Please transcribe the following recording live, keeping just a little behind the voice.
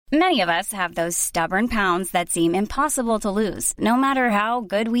Many of us have those stubborn pounds that seem impossible to lose, no matter how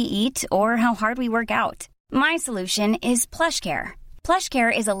good we eat or how hard we work out. My solution is PlushCare.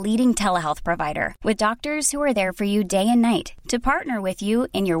 PlushCare is a leading telehealth provider with doctors who are there for you day and night to partner with you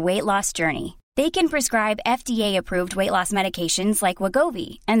in your weight loss journey. They can prescribe FDA-approved weight loss medications like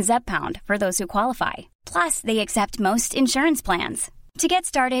Wegovy and Zepbound for those who qualify. Plus, they accept most insurance plans. To get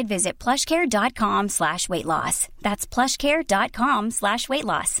started, visit plushcare.com/weightloss. That's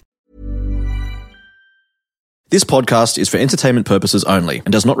plushcare.com/weightloss. This podcast is for entertainment purposes only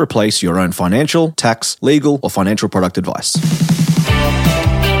and does not replace your own financial, tax, legal, or financial product advice.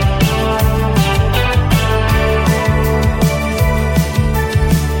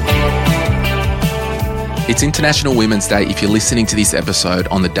 It's International Women's Day if you're listening to this episode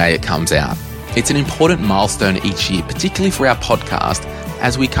on the day it comes out. It's an important milestone each year, particularly for our podcast,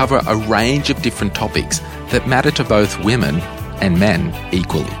 as we cover a range of different topics that matter to both women and men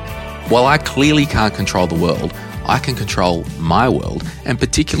equally. While I clearly can't control the world, I can control my world, and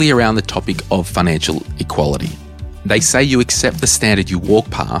particularly around the topic of financial equality. They say you accept the standard you walk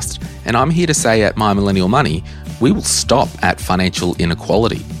past, and I'm here to say at My Millennial Money, we will stop at financial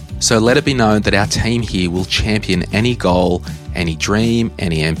inequality. So let it be known that our team here will champion any goal, any dream,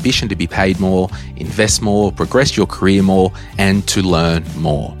 any ambition to be paid more, invest more, progress your career more, and to learn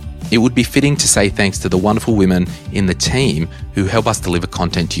more. It would be fitting to say thanks to the wonderful women in the team who help us deliver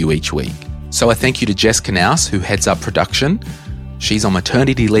content to you each week. So I thank you to Jess Knaus, who heads up production. She's on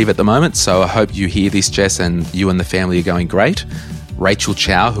maternity leave at the moment, so I hope you hear this, Jess, and you and the family are going great. Rachel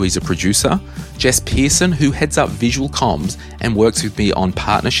Chow, who is a producer. Jess Pearson, who heads up visual comms and works with me on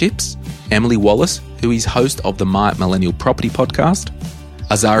partnerships. Emily Wallace, who is host of the My Millennial Property podcast.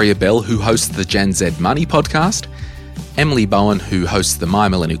 Azaria Bell, who hosts the Gen Z Money podcast. Emily Bowen, who hosts the My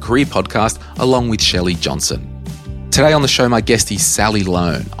Millennial Career podcast, along with Shelley Johnson. Today on the show, my guest is Sally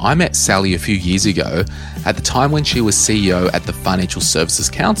Lone. I met Sally a few years ago at the time when she was CEO at the Financial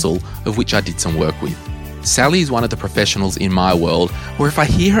Services Council, of which I did some work with. Sally is one of the professionals in my world where if I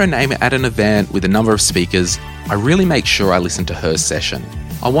hear her name at an event with a number of speakers, I really make sure I listen to her session.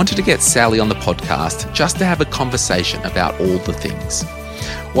 I wanted to get Sally on the podcast just to have a conversation about all the things.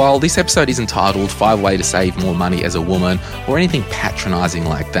 While this episode isn't titled 5 Ways to Save More Money as a Woman or anything patronising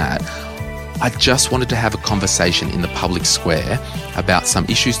like that, I just wanted to have a conversation in the public square about some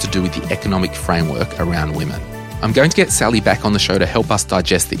issues to do with the economic framework around women. I'm going to get Sally back on the show to help us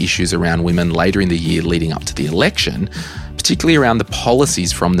digest the issues around women later in the year leading up to the election, particularly around the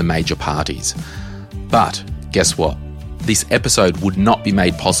policies from the major parties. But guess what? This episode would not be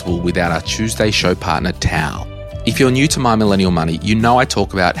made possible without our Tuesday show partner, Towel. If you're new to My Millennial Money, you know I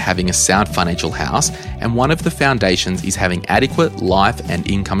talk about having a sound financial house, and one of the foundations is having adequate life and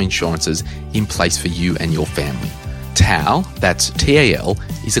income insurances in place for you and your family. TAL, that's TAL,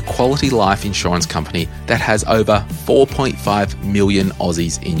 is a quality life insurance company that has over 4.5 million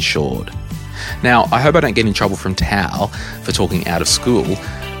Aussies insured. Now, I hope I don't get in trouble from TAL for talking out of school,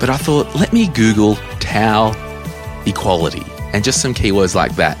 but I thought, let me Google TAL equality and just some keywords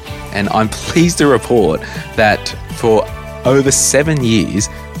like that. And I'm pleased to report that for over 7 years,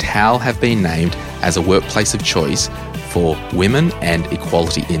 TAL have been named as a workplace of choice for women and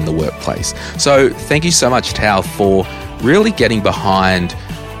equality in the workplace. So thank you so much, TAL, for really getting behind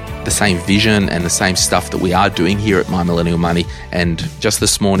the same vision and the same stuff that we are doing here at My Millennial Money. And just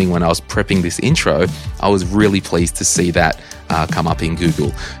this morning when I was prepping this intro, I was really pleased to see that come up in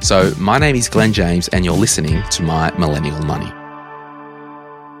Google. So my name is Glenn James and you're listening to My Millennial Money.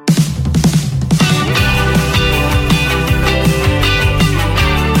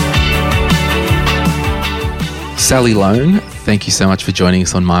 Sally Lone, thank you so much for joining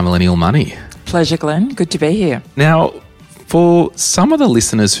us on My Millennial Money. Pleasure, Glenn. Good to be here. Now, for some of the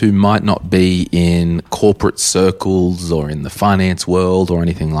listeners who might not be in corporate circles or in the finance world or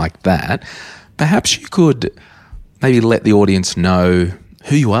anything like that, perhaps you could maybe let the audience know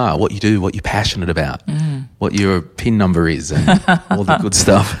who you are, what you do, what you're passionate about, what your PIN number is and all the good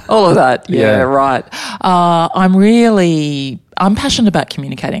stuff. All of that, yeah. Right. I'm passionate about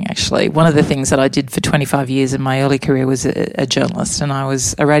communicating, actually. One of the things that I did for 25 years in my early career was a journalist, and I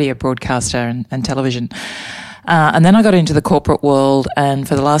was a radio broadcaster and television. And then I got into the corporate world, and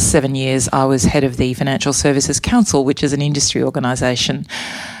for the last 7 years, I was head of the Financial Services Council, which is an industry organisation.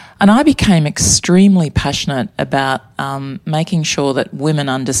 And I became extremely passionate about making sure that women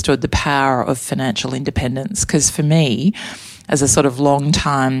understood the power of financial independence, because for me, as a sort of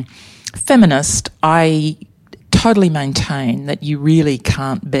long-time feminist, I totally maintain that you really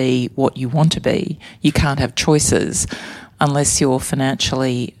can't be what you want to be. You can't have choices unless you're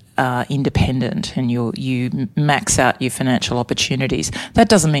financially independent and you max out your financial opportunities. That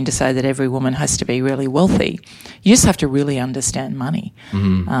doesn't mean to say that every woman has to be really wealthy. You just have to really understand money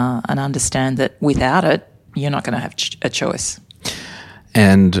and understand that without it, you're not going to have a choice.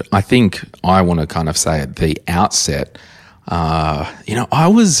 And I think I want to kind of say at the outset, I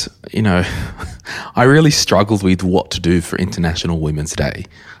really struggled with what to do for International Women's Day.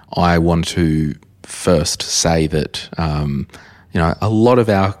 I want to first say that, a lot of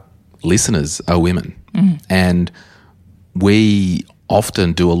our listeners are women, and we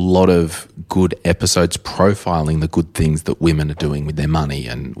often do a lot of good episodes profiling the good things that women are doing with their money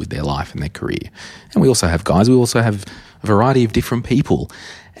and with their life and their career. And we also have guys, we also have a variety of different people.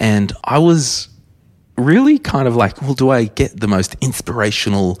 And I was really kind of like, well, do I get the most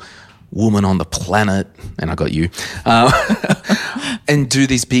inspirational woman on the planet? And I got you. And do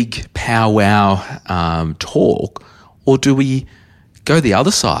this big powwow talk? Or do we go the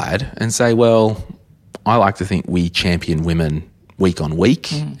other side and say, well, I like to think we champion women week on week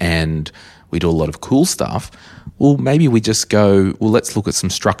and we do a lot of cool stuff. Well, maybe we just go, well, let's look at some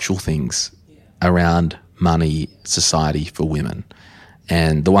structural things around money, society for women.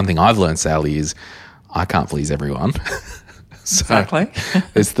 And the one thing I've learned, Sally, is I can't please everyone. So exactly.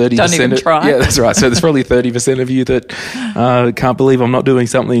 There's 30%. Don't even try. Yeah, that's right. So there's probably 30% of you that can't believe I'm not doing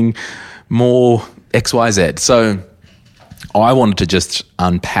something more XYZ. So I wanted to just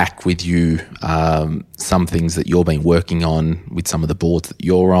unpack with you some things that you've been working on with some of the boards that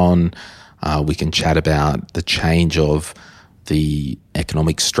you're on. We can chat about the change of the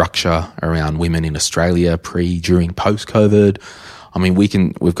economic structure around women in Australia pre, during, post-COVID. I mean,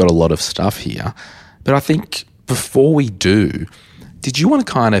 we've got a lot of stuff here. But I think before we do, did you want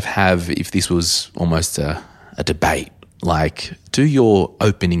to kind of have, if this was almost a debate, like do your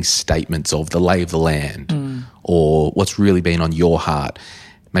opening statements of the lay of the land or what's really been on your heart,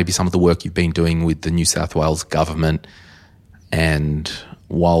 maybe some of the work you've been doing with the New South Wales government, and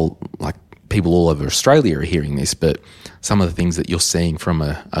while like people all over Australia are hearing this, but some of the things that you're seeing from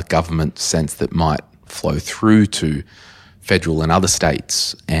a government sense that might flow through to federal and other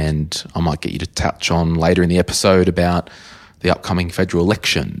states. And I might get you to touch on later in the episode about the upcoming federal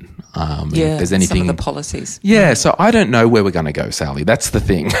election. If there's anything, some of the policies. Yeah, so I don't know where we're going to go, Sally. That's the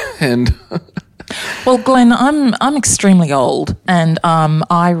thing. And well, Glenn, I'm extremely old, and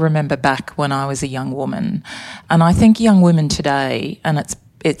I remember back when I was a young woman, and I think young women today, and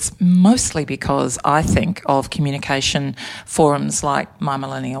it's mostly because I think of communication forums like My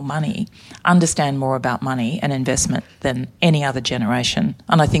Millennial Money understand more about money and investment than any other generation.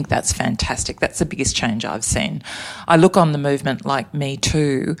 And I think that's fantastic. That's the biggest change I've seen. I look on the movement like Me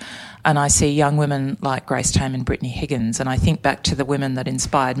Too, and I see young women like Grace Tame and Brittany Higgins, and I think back to the women that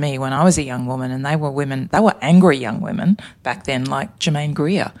inspired me when I was a young woman, and they were angry young women back then, like Germaine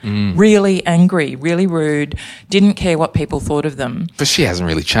Greer. Really angry, really rude, didn't care what people thought of them. But she hasn't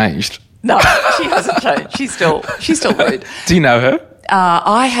really changed. No, she hasn't changed. She's still rude. Do you know her?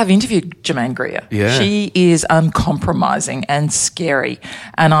 I have interviewed Germaine Greer. Yeah. She is uncompromising and scary.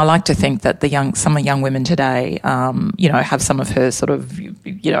 And I like to think that some young women today, have some of her sort of,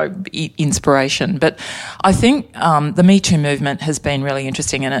 inspiration. But I think the Me Too movement has been really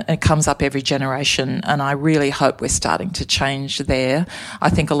interesting, and it comes up every generation. And I really hope we're starting to change there. I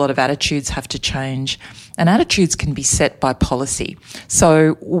think a lot of attitudes have to change. And attitudes can be set by policy.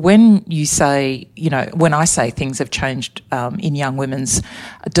 So when you say, when I say things have changed in young women's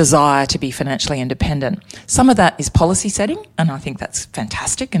desire to be financially independent, some of that is policy setting, and I think that's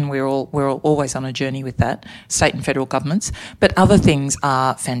fantastic, and we're always on a journey with that, state and federal governments. But other things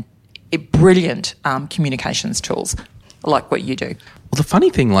are brilliant communications tools, like what you do. Well, the funny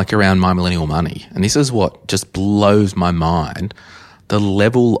thing, like around My Millennial Money, and this is what just blows my mind, the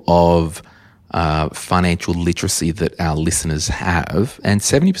level of financial literacy that our listeners have, and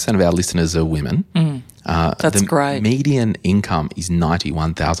 70% of our listeners are women. That's great. Median income is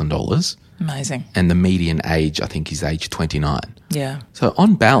 $91,000. Amazing. And the median age, I think, is age 29. Yeah. So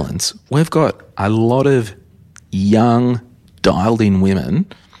on balance, we've got a lot of young, dialed-in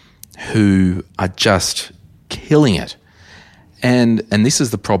women who are just killing it. And this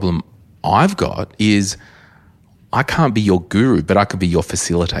is the problem I've got, is I can't be your guru, but I could be your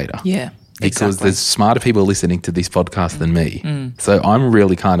facilitator. Yeah. Because there's smarter people listening to this podcast than me. So I'm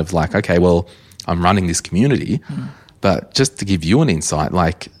really kind of like, okay, well, I'm running this community, but just to give you an insight,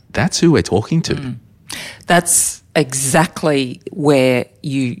 like that's who we're talking to. That's exactly where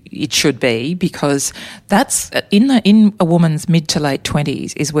it should be, because that's in a woman's mid to late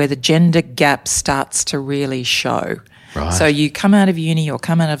 20s is where the gender gap starts to really show. Right. So you come out of uni or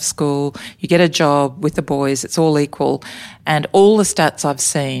come out of school, you get a job with the boys, it's all equal. And all the stats I've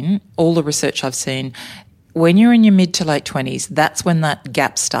seen, all the research I've seen, when you're in your mid to late 20s, that's when that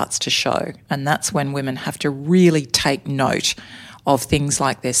gap starts to show. And that's when women have to really take note of things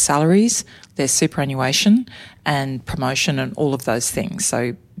like their salaries, their superannuation and promotion and all of those things.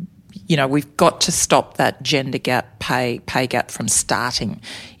 So, we've got to stop that gender gap, pay gap from starting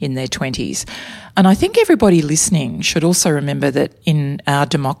in their 20s. And I think everybody listening should also remember that in our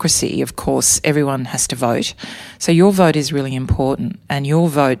democracy, of course, everyone has to vote. So your vote is really important, and your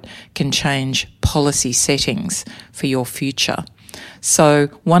vote can change policy settings for your future. So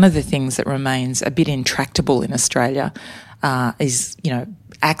one of the things that remains a bit intractable in Australia is,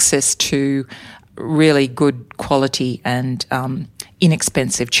 access to really good quality and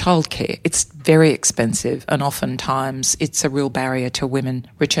inexpensive childcare. It's very expensive, and oftentimes it's a real barrier to women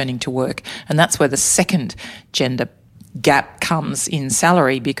returning to work. And that's where the second gender gap comes in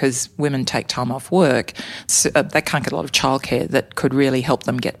salary, because women take time off work. So, they can't get a lot of childcare that could really help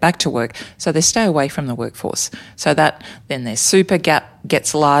them get back to work. So they stay away from the workforce. So that then their super gap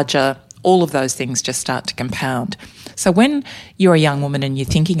gets larger. All of those things just start to compound. So when you're a young woman and you're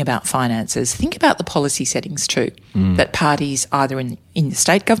thinking about finances, think about the policy settings too, that parties either in the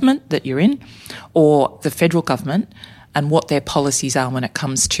state government that you're in or the federal government, and what their policies are when it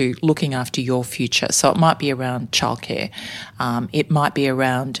comes to looking after your future. So it might be around childcare. It might be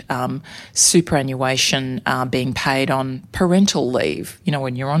around superannuation being paid on parental leave,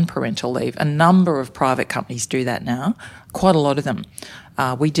 when you're on parental leave. A number of private companies do that now, quite a lot of them.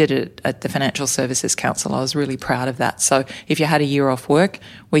 We did it at the Financial Services Council. I was really proud of that. So if you had a year off work,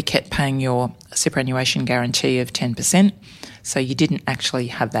 we kept paying your superannuation guarantee of 10%, so you didn't actually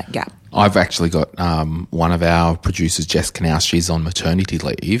have that gap. I've actually got one of our producers, Jess Knaus, she's on maternity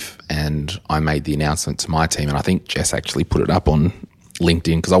leave, and I made the announcement to my team, and I think Jess actually put it up on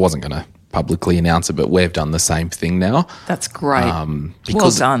LinkedIn because I wasn't going to publicly announce it, but we've done the same thing now. That's great.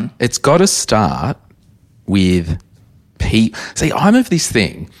 Because well done. It's got to start with See, I'm of this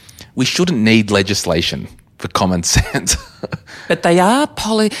thing. We shouldn't need legislation for common sense. But they are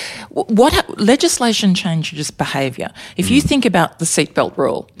legislation changes behaviour. If you think about the seatbelt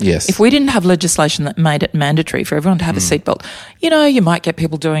rule, yes. If we didn't have legislation that made it mandatory for everyone to have a seatbelt, you might get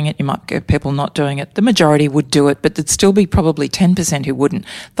people doing it, you might get people not doing it. The majority would do it, but there'd still be probably 10% who wouldn't.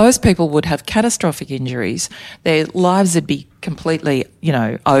 Those people would have catastrophic injuries. Their lives would be completely,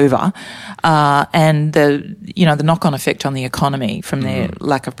 over, and the knock-on effect on the economy from their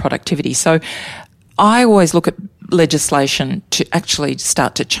lack of productivity. So I always look at legislation to actually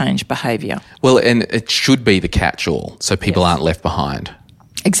start to change behaviour. Well, and it should be the catch-all, so people aren't left behind.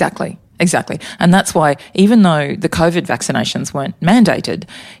 Exactly. And that's why, even though the COVID vaccinations weren't mandated,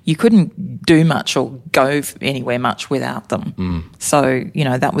 you couldn't do much or go anywhere much without them. So,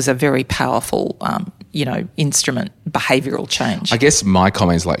 that was a very powerful, instrument, behavioural change. I guess my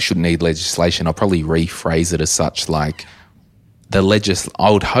comments shouldn't need legislation. I'll probably rephrase it as such, I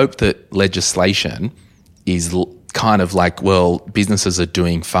would hope that legislation is kind of businesses are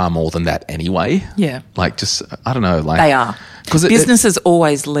doing far more than that anyway. Yeah. I don't know. They are. Because businesses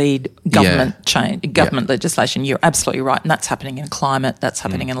always lead government legislation. You're absolutely right. And that's happening in climate. That's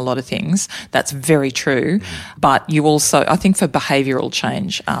happening in a lot of things. That's very true. But you also, I think for behavioural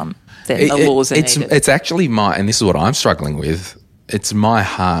change, the laws are needed. It's actually and this is what I'm struggling with, it's my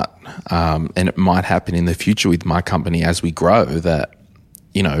heart, and it might happen in the future with my company as we grow, that,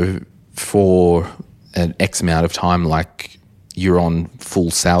 for an X amount of time, you're on full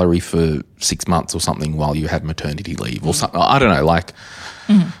salary for 6 months or something while you have maternity leave or something. I don't know,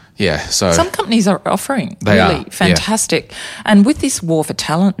 yeah. So some companies are offering fantastic. Yeah. And with this war for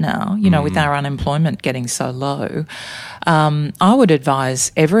talent now, with our unemployment getting so low, I would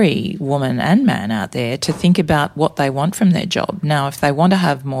advise every woman and man out there to think about what they want from their job. Now, if they want to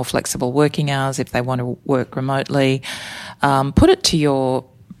have more flexible working hours, if they want to work remotely, put it to your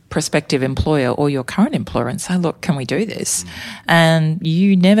prospective employer or your current employer and say, look, can we do this? And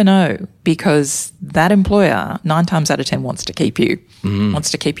you never know, because that employer 9 times out of 10 wants to keep you,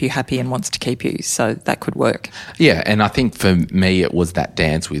 wants to keep you happy and wants to keep you. So that could work. Yeah. And I think for me, it was that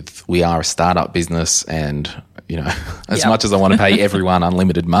dance with, we are a startup business, and as much as I want to pay everyone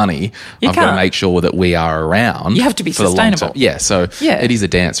unlimited money, I've got to make sure that we are around. You have to be sustainable. Yeah. So it is a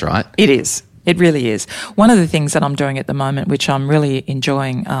dance, right? It is. It really is. One of the things that I'm doing at the moment, which I'm really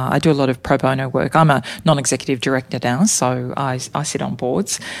enjoying, I do a lot of pro bono work. I'm a non-executive director now, so I sit on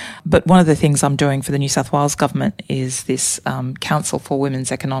boards. But one of the things I'm doing for the New South Wales government is this Council for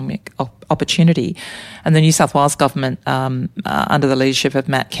Women's Economic Opportunity. And the New South Wales government, under the leadership of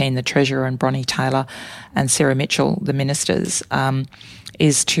Matt Keane, the Treasurer, and Bronnie Taylor and Sarah Mitchell, the ministers,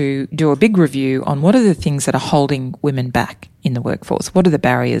 is to do a big review on what are the things that are holding women back in the workforce. What are the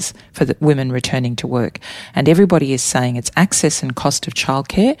barriers for the women returning to work? And everybody is saying it's access and cost of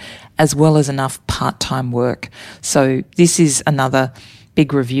childcare as well as enough part-time work. So this is another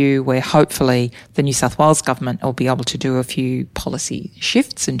big review where hopefully the New South Wales government will be able to do a few policy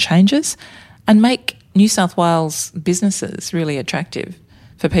shifts and changes and make New South Wales businesses really attractive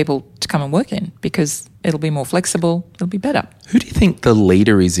for people to come and work in, because it'll be more flexible, it'll be better. Who do you think the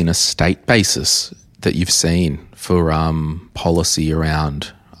leader is in a state basis that you've seen for policy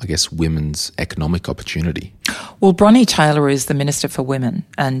around, I guess, women's economic opportunity? Well, Bronnie Taylor is the Minister for Women,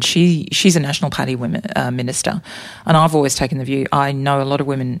 and she's a National Party minister. And I've always taken the view, I know a lot of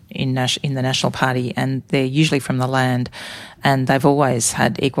women in the National Party, and they're usually from the land, and they've always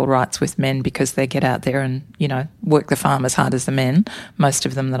had equal rights with men because they get out there and, you know, work the farm as hard as the men, most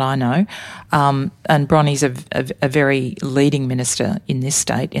of them that I know. And Bronnie's a very leading minister in this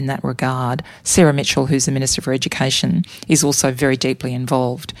state in that regard. Sarah Mitchell, who's the Minister for Education, is also very deeply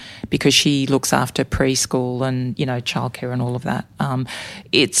involved because she looks after preschool and, you know, childcare and all of that.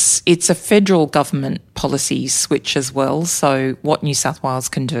 It's a federal government policy switch as well. So what New South Wales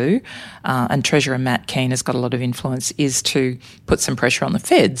can do, and Treasurer Matt Keane has got a lot of influence, is to put some pressure on the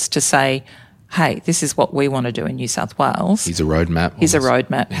feds to say, hey, this is what we want to do in New South Wales. Here's a roadmap. Here's a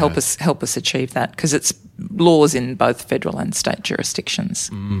roadmap. Yeah. Help us achieve that, because it's laws in both federal and state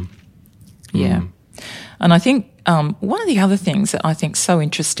jurisdictions. Yeah. And I think one of the other things that I think is so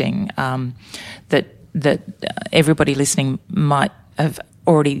interesting that everybody listening might have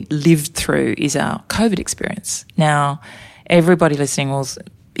already lived through is our COVID experience. Now, everybody listening will,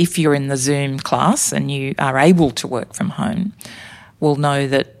 if you're in the Zoom class and you are able to work from home, will know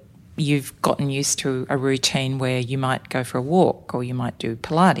that you've gotten used to a routine where you might go for a walk or you might do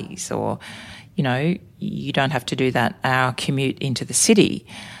Pilates, or, you know, you don't have to do that hour commute into the city.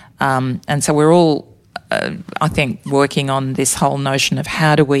 And so we're all, I think, working on this whole notion of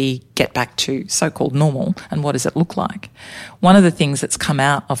how do we get back to so-called normal and what does it look like. One of the things that's come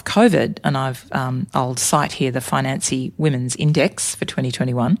out of COVID, and I'll cite here the Financy Women's Index for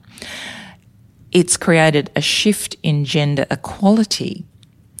 2021, it's created a shift in gender equality.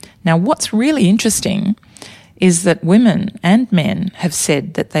 Now, what's really interesting is that women and men have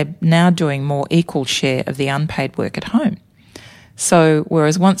said that they're now doing more equal share of the unpaid work at home. So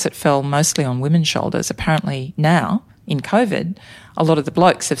whereas once it fell mostly on women's shoulders, apparently now, in COVID, a lot of the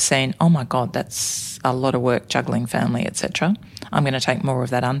blokes have seen, oh my God, that's a lot of work juggling family, etc. I'm going to take more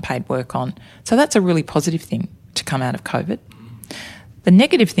of that unpaid work on. So that's a really positive thing to come out of COVID. The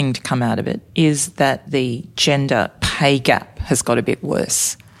negative thing to come out of it is that the gender pay gap has got a bit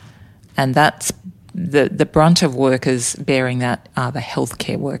worse. And that's the brunt of workers bearing that are the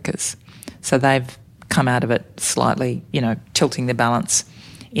healthcare workers. So they've come out of it slightly, you know, tilting the balance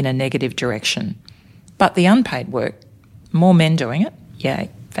in a negative direction. But the unpaid work, more men doing it, yay,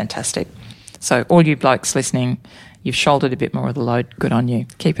 fantastic. So all you blokes listening, you've shouldered a bit more of the load. Good on you.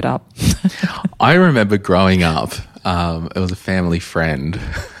 Keep it up. I remember growing up, it was a family friend,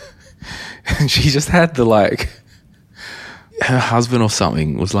 and she just had her husband or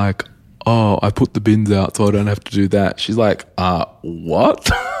something was like, oh, I put the bins out so I don't have to do that. She's like,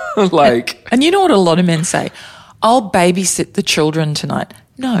 what? And you know what a lot of men say? I'll babysit the children tonight.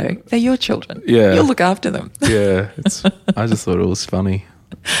 No, they're your children. Yeah. You'll look after them. Yeah. I just thought it was funny.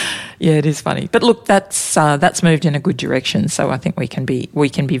 Yeah, it is funny. But look, that's moved in a good direction. So I think we can be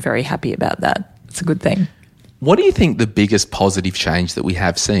very happy about that. It's a good thing. What do you think the biggest positive change that we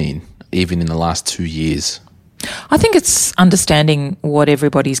have seen, even in the last 2 years? I think it's understanding what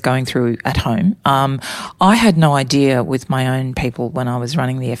everybody's going through at home. I had no idea with my own people when I was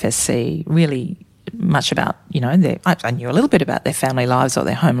running the FSC really much about, you know, I knew a little bit about their family lives or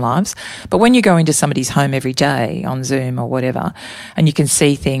their home lives, but when you go into somebody's home every day on Zoom or whatever, and you can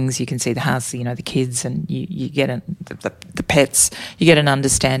see things, you can see the house, you know, the kids, and you get the pets, you get an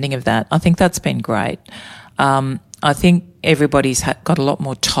understanding of that. I think that's been great. I think everybody's got a lot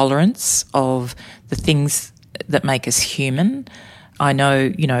more tolerance of the things that make us human. I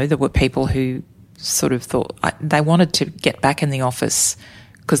know, you know, there were people who sort of thought they wanted to get back in the office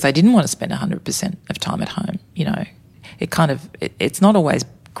because they didn't want to spend 100% of time at home. You know, it's not always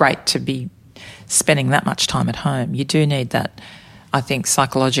great to be spending that much time at home. You do need that I think,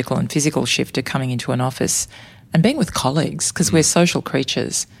 psychological and physical shift of coming into an office and being with colleagues, because we're social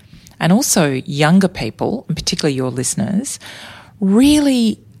creatures. And also younger people, and particularly your listeners,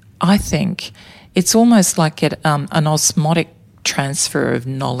 really, I think it's almost like an osmotic transfer of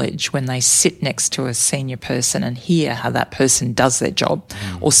knowledge when they sit next to a senior person and hear how that person does their job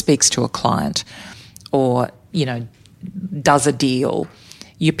or speaks to a client or, does a deal.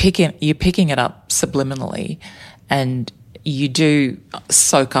 You're picking it up subliminally, and you do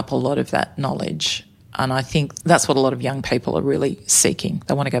soak up a lot of that knowledge. And I think that's what a lot of young people are really seeking.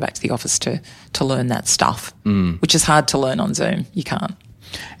 They want to go back to the office to learn that stuff, which is hard to learn on Zoom. You can't.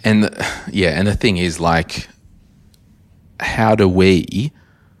 And the thing is, like, how do we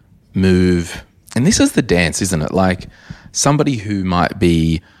move? And this is the dance, isn't it? Like, somebody who might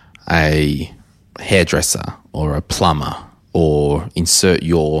be a hairdresser or a plumber, or insert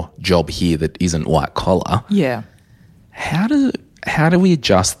your job here that isn't white collar. Yeah. How do we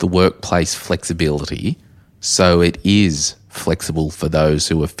adjust the workplace flexibility so it is flexible for those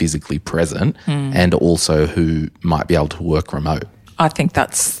who are physically present and also who might be able to work remote? I think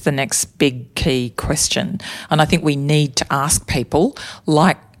that's the next big key question. And I think we need to ask people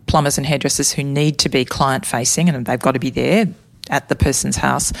like plumbers and hairdressers who need to be client-facing and they've got to be there at the person's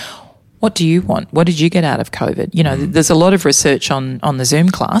house. What do you want? What did you get out of COVID? There's a lot of research on the Zoom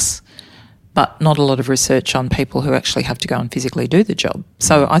class, but not a lot of research on people who actually have to go and physically do the job.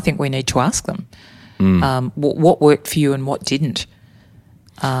 So I think we need to ask them what worked for you and what didn't.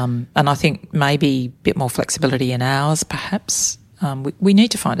 And I think maybe a bit more flexibility in hours perhaps. We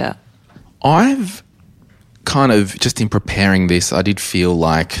need to find out. I've kind of, just in preparing this, I did feel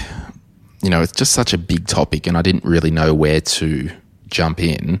like, it's just such a big topic and I didn't really know where to jump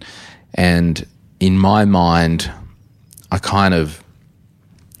in. And in my mind, I kind of,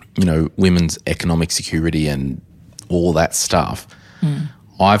 women's economic security and all that stuff,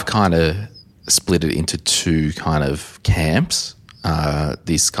 I've kind of split it into two kind of camps.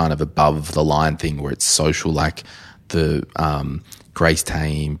 This kind of above the line thing where it's social, like the Grace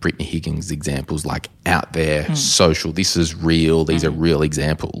Tame, Brittany Higgins examples, like out there, social, this is real, these are real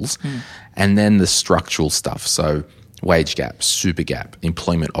examples. And then the structural stuff, so wage gap, super gap,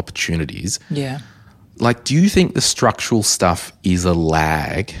 employment opportunities. Yeah. Like, do you think the structural stuff is a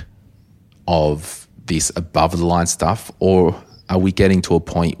lag of this above the line stuff, or are we getting to a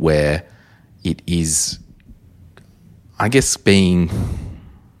point where it is, I guess, being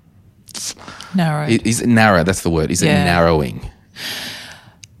narrow? Is it narrow? That's the word. Is it narrowing?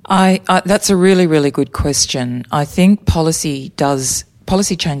 That's a really, really good question. I think policy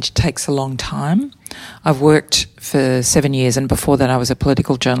change takes a long time. I've worked for 7 years, and before that I was a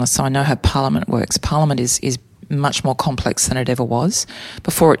political journalist, so I know how Parliament works. Parliament is much more complex than it ever was.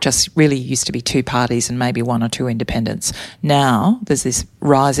 Before, it just really used to be two parties and maybe one or two independents. Now there's this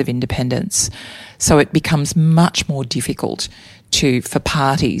rise of independence, so it becomes much more difficult for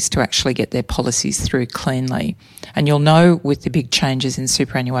parties to actually get their policies through cleanly. And you'll know with the big changes in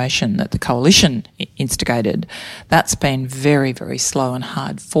superannuation that the coalition instigated, that's been very, very slow and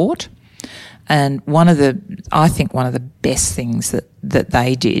hard fought. And I think one of the best things that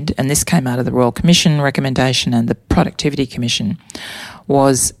they did, and this came out of the Royal Commission recommendation and the Productivity Commission,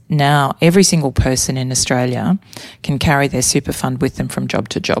 was now every single person in Australia can carry their super fund with them from job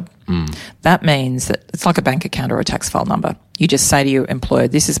to job. That means that it's like a bank account or a tax file number. You just say to your employer,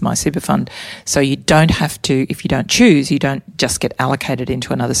 this is my super fund. So you don't have to, if you don't choose, you don't just get allocated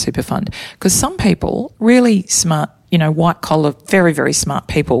into another super fund. Because some people, really smart, white collar, very, very smart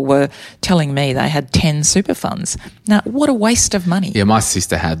people were telling me they had 10 super funds. Now, what a waste of money. Yeah, my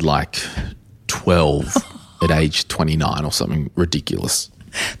sister had like 12 at age 29 or something ridiculous.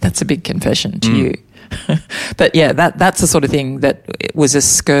 That's a big confession to you. But yeah, that's the sort of thing that was a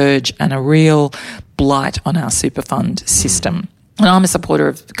scourge and a real blight on our super fund system. And I'm a supporter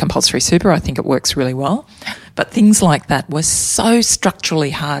of compulsory super. I think it works really well. But things like that were so structurally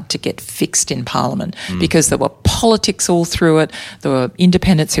hard to get fixed in Parliament because there were politics all through it. There were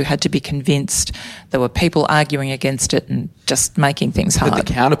independents who had to be convinced. There were people arguing against it and just making things hard. But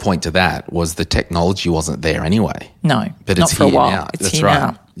the counterpoint to that was the technology wasn't there anyway. No, but not it's for here a while. now. It's That's here right.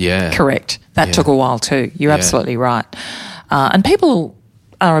 now. Yeah. Correct. That took a while too. You're absolutely right. And people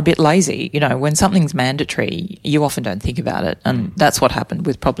are a bit lazy. When something's mandatory, you often don't think about it. And that's what happened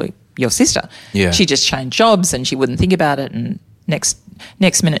with probably your sister. Yeah. She just changed jobs and she wouldn't think about it. And next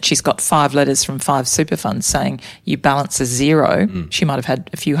minute she's got 5 letters from 5 super funds saying you balance a zero. She might have had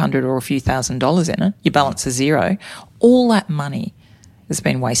a few hundred or a few $1,000s in it. You balance a zero. All that money has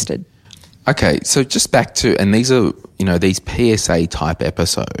been wasted. Okay, so just back to, and these are, these PSA type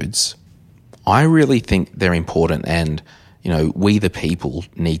episodes, I really think they're important, and we the people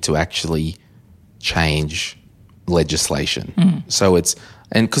need to actually change legislation. So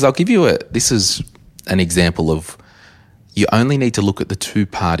because I'll give you this is an example of, you only need to look at the two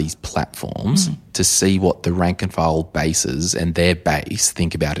parties' platforms to see what the rank and file bases and their base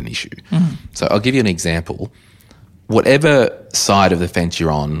think about an issue. So I'll give you an example. Whatever side of the fence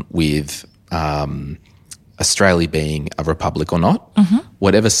you're on with Australia being a republic or not,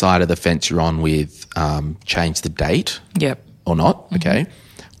 whatever side of the fence you're on with change the date or not, okay,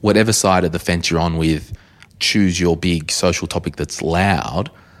 whatever side of the fence you're on with choose your big social topic that's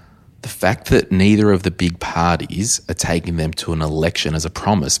loud, the fact that neither of the big parties are taking them to an election as a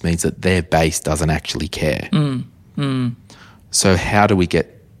promise means that their base doesn't actually care. So how do we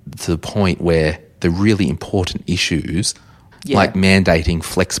get to the point where the really important issues, like mandating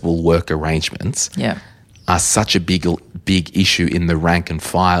flexible work arrangements, are such a big issue in the rank and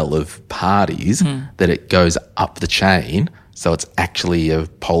file of parties that it goes up the chain, so it's actually a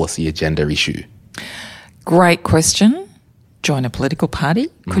policy agenda issue? Great question. Join a political party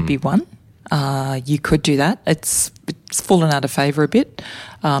could be one. You could do that. It's fallen out of favour a bit.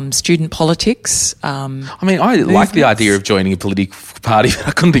 Student politics. I like the idea of joining a political party, but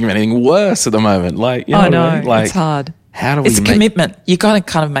I couldn't think of anything worse at the moment. It's hard. How do we? It's a commitment. You got to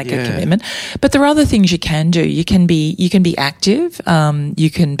kind of make a commitment. But there are other things you can do. You can be active.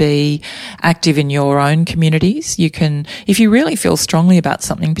 You can be active in your own communities. You can, if you really feel strongly about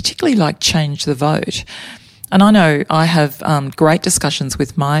something, particularly like change the vote. And I know I have great discussions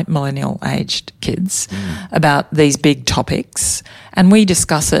with my millennial-aged kids about these big topics, and we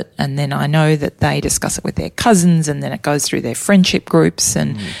discuss it, and then I know that they discuss it with their cousins, and then it goes through their friendship groups.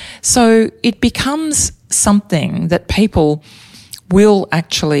 And so it becomes something that people will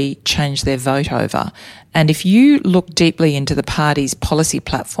actually change their vote over. And if you look deeply into the party's policy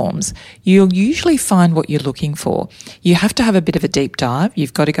platforms, you'll usually find what you're looking for. You have to have a bit of a deep dive.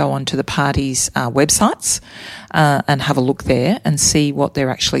 You've got to go onto the party's websites and have a look there and see what they're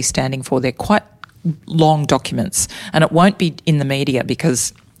actually standing for. They're quite long documents, and it won't be in the media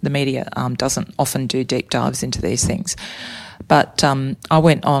because the media doesn't often do deep dives into these things. But I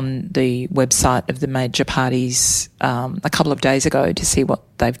went on the website of the major parties a couple of days ago to see what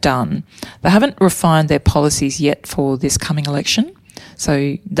they've done. They haven't refined their policies yet for this coming election.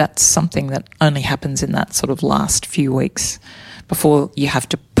 So that's something that only happens in that sort of last few weeks before you have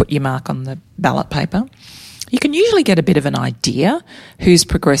to put your mark on the ballot paper. You can usually get a bit of an idea who's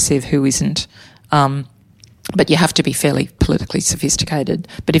progressive, who isn't. But you have to be fairly politically sophisticated.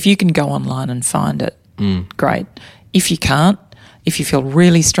 But if you can go online and find it, great. If you can't, if you feel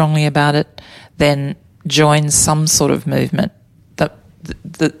really strongly about it, then join some sort of movement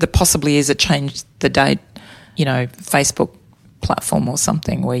that possibly is a change the date, Facebook platform or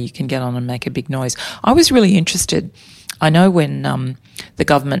something where you can get on and make a big noise. I was really interested. I know when the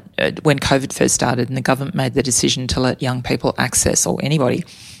government, when COVID first started and the government made the decision to let young people access, or anybody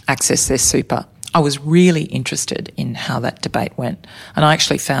access their super, I was really interested in how that debate went. And I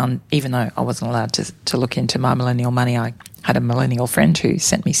actually found, even though I wasn't allowed to look into my millennial money, I had a millennial friend who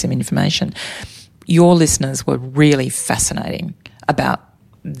sent me some information. Your listeners were really fascinating about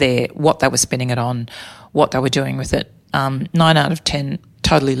what they were spending it on, what they were doing with it. 9 out of 10,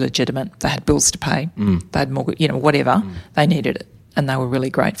 totally legitimate. They had bills to pay. They had mortgage, whatever. They needed it, and they were really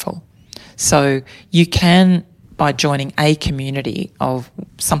grateful. So you can, by joining a community of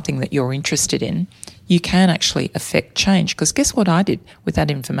something that you're interested in, you can actually affect change. Because guess what I did with that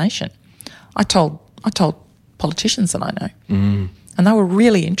information? I told politicians that I know, and they were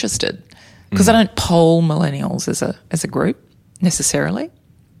really interested because I don't poll millennials as a group necessarily.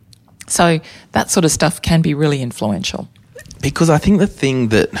 So that sort of stuff can be really influential. Because I think the thing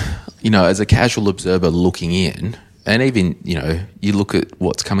that, as a casual observer looking in, and even, you look at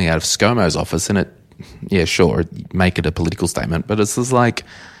what's coming out of ScoMo's office and make it a political statement, but it's just like,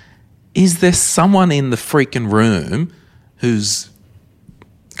 is there someone in the freaking room who's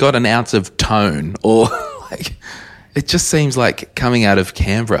got an ounce of tone? Or it just seems like coming out of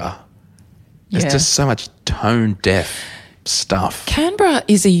Canberra, there's just so much tone deaf stuff. Canberra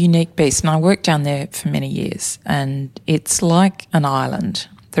is a unique beast, and I worked down there for many years, and it's like an island.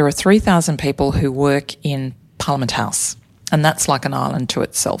 There are 3,000 people who work in Parliament House, and that's like an island to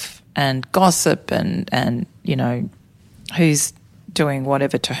itself. And gossip and who's doing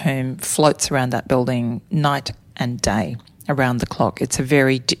whatever to whom floats around that building night and day around the clock. It's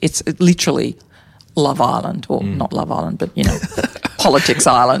literally Love Island, or not Love Island, but Politics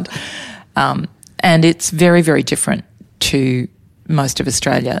Island. And it's very, very different to most of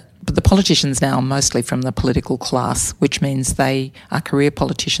Australia. But the politicians now are mostly from the political class, which means they are career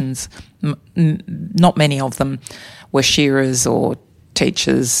politicians. Not many of them were shearers or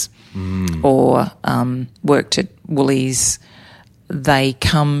teachers or worked at Woolies. They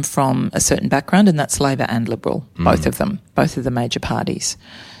come from a certain background, and that's Labor and Liberal, both of them, both of the major parties.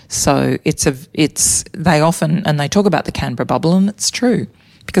 So they often, and they talk about the Canberra bubble, and it's true,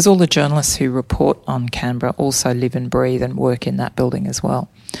 because all the journalists who report on Canberra also live and breathe and work in that building as well.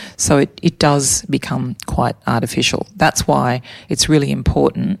 So it does become quite artificial. That's why it's really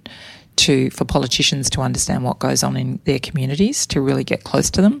important for politicians to understand what goes on in their communities, to really get close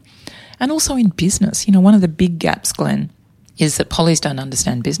to them. And also in business. You know, one of the big gaps, Glenn, is that pollies don't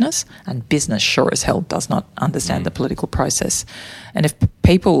understand business, and business sure as hell does not understand the political process. And if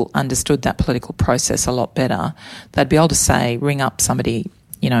people understood that political process a lot better, they'd be able to say, ring up somebody,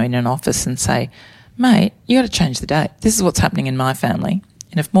 you know, in an office and say, mate, you got to change the date. This is what's happening in my family.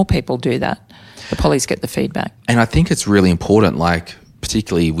 And if more people do that, the pollies get the feedback. And I think it's really important, like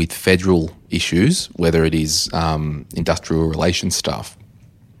particularly with federal issues, whether it is industrial relations stuff,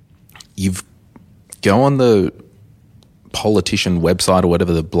 you've go on the politician website or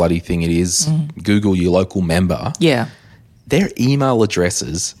whatever the bloody thing it is, Google your local member. Yeah. Their email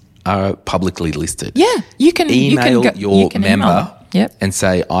addresses are publicly listed. Yeah. You can email your member and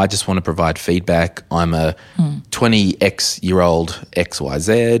say, I just want to provide feedback. I'm a 20X-year-old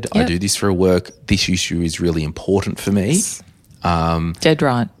XYZ. I do this for work. This issue is really important for me. Dead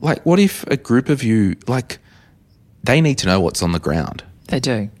right. Like, what if a group of you, like, they need to know what's on the ground. They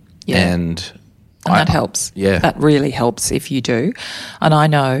do. Yeah. And that helps. Yeah. That really helps if you do. And I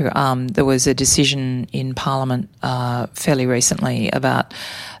know there was a decision in Parliament fairly recently about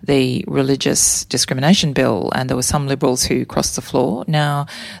the religious discrimination bill, and there were some Liberals who crossed the floor. Now,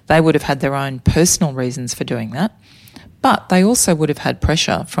 they would have had their own personal reasons for doing that, but they also would have had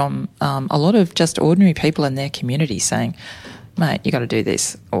pressure from a lot of just ordinary people in their community saying, mate, you got to do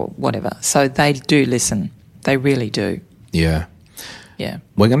this or whatever. So they do listen. They really do. Yeah. Yeah.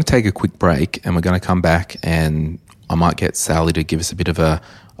 We're going to take a quick break, and we're going to come back, and I might get Sally to give us a bit of a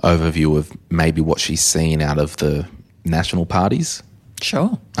overview of maybe what she's seen out of the national parties.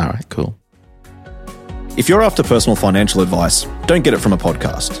 Sure. All right, cool. If you're after personal financial advice, don't get it from a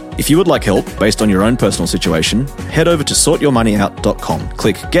podcast. If you would like help based on your own personal situation, head over to sortyourmoneyout.com.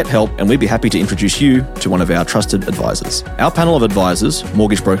 Click Get Help, and we'd be happy to introduce you to one of our trusted advisors. Our panel of advisors,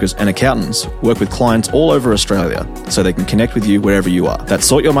 mortgage brokers and accountants work with clients all over Australia so they can connect with you wherever you are. That's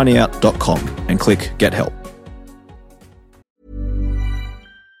sortyourmoneyout.com and click Get Help.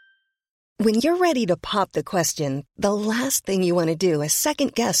 When you're ready to pop the question, the last thing you want to do is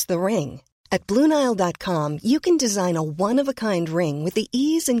second-guess the ring. At BlueNile.com, you can design a one-of-a-kind ring with the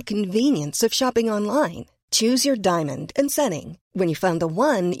ease and convenience of shopping online. Choose your diamond and setting. When you find the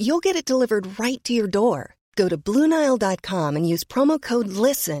one, you'll get it delivered right to your door. Go to BlueNile.com and use promo code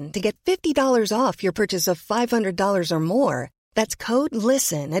LISTEN to get $50 off your purchase of $500 or more. That's code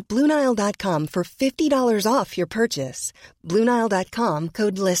LISTEN at BlueNile.com for $50 off your purchase. BlueNile.com,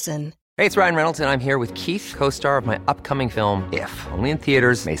 code LISTEN. Hey, it's Ryan Reynolds, and I'm here with Keith, co-star of my upcoming film, If, only in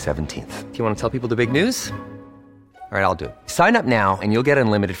theaters May 17th. Do you want to tell people the big news? All right, I'll do it. Sign up now and you'll get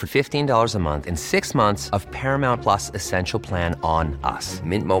unlimited for $15 a month and 6 months of Paramount Plus Essential Plan on us.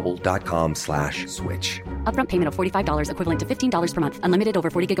 MintMobile.com/switch. Upfront payment of $45 equivalent to $15 per month. Unlimited over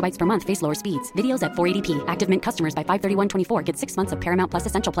 40 gigabytes per month. Face lower speeds. Videos at 480p. Active Mint customers by 531.24 get 6 months of Paramount Plus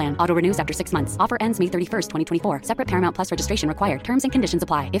Essential Plan. Auto renews after 6 months. Offer ends May 31st, 2024. Separate Paramount Plus registration required. Terms and conditions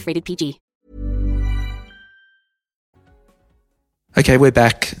apply if rated PG. Okay, we're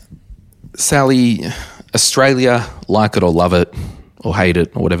back. Sally, Australia, like it or love it or hate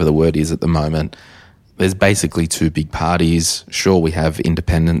it or whatever the word is at the moment, there's basically two big parties. Sure, we have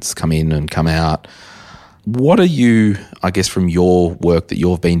independents come in and come out. What are you, I guess, from your work that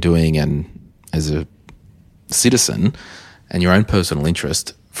you've been doing and as a citizen and your own personal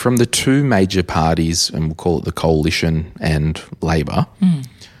interest, from the two major parties, and we'll call it the Coalition and Labor,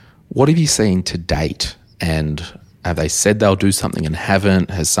 what have you seen to date? And have they said they'll do something and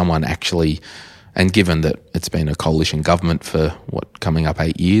haven't? Has someone actually... And given that it's been a coalition government for, coming up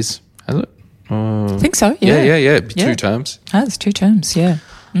 8 years, has it? I think so, yeah. Yeah. 2 terms. It's 2 terms, yeah.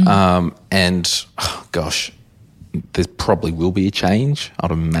 And, gosh, there probably will be a change,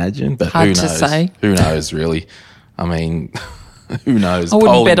 I'd imagine. But Hard who to knows? say. Who knows, really? I mean, who knows? I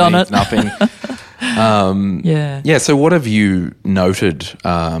wouldn't Polling bet on means it. Nothing. Yeah, so what have you noted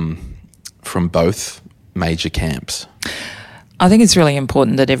from both major camps? I think it's really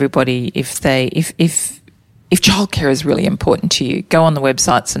important that everybody, if if childcare is really important to you, go on the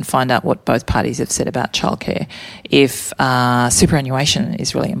websites and find out what both parties have said about childcare. If superannuation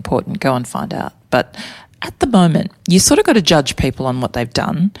is really important, go and find out. But at the moment, you sort of got to judge people on what they've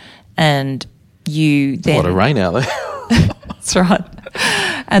done, and you then... What a rain out there. That's right.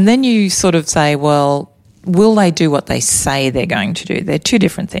 And then you sort of say, well, will they do what they say they're going to do? They're two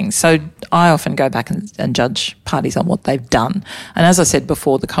different things. So I often go back and judge parties on what they've done. And as I said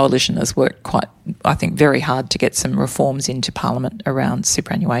before, the Coalition has worked quite, I think, very hard to get some reforms into Parliament around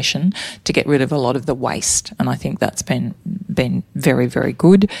superannuation to get rid of a lot of the waste. And I think that's been very, very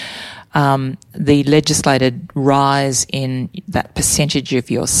good. The legislated rise in that percentage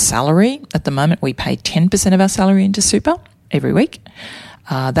of your salary. At the moment, we pay 10% of our salary into super every week.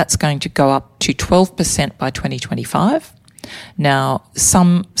 That's going to go up to 12% by 2025. Now,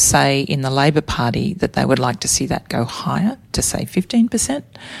 some say in the Labor Party that they would like to see that go higher to, say, 15%.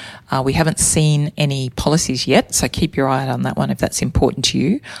 We haven't seen any policies yet, so keep your eye out on that one if that's important to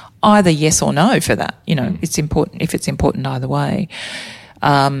you. Either yes or no for that. You know, it's important if it's important either way.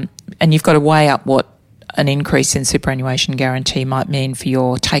 And you've got to weigh up what an increase in superannuation guarantee might mean for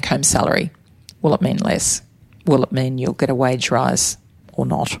your take-home salary. Will it mean less? Will it mean you'll get a wage rise or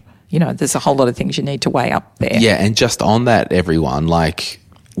not? You know, there's a whole lot of things you need to weigh up there. Yeah, and just on that, everyone, like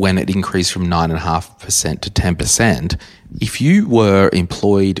when it increased from 9.5% to 10%, if you were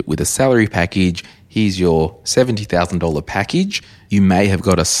employed with a salary package, here's your $70,000 package, you may have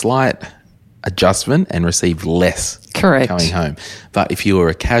got a slight adjustment and received less coming home. But if you were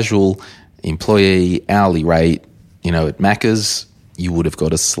a casual employee, hourly rate, you know, at Macca's, you would have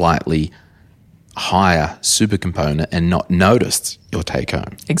got a slightly higher super component and not noticed your take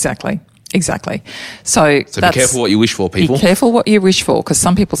home. Exactly. So be careful what you wish for, people. Be careful what you wish for, because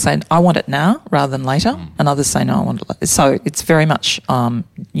some people say, I want it now rather than later, and others say, no, I want it later. So it's very much,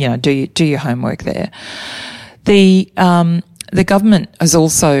 do your homework there. The government has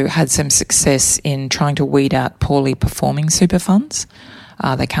also had some success in trying to weed out poorly performing super funds.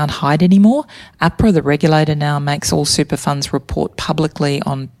 They can't hide anymore. APRA, the regulator, now makes all super funds report publicly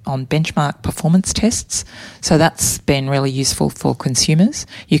on benchmark performance tests. So that's been really useful for consumers.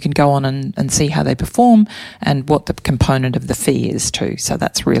 You can go on and see how they perform and what the component of the fee is too. So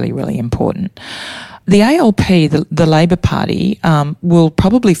that's really, really important. The ALP, the Labor Party, will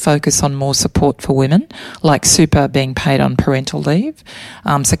probably focus on more support for women, like super being paid on parental leave.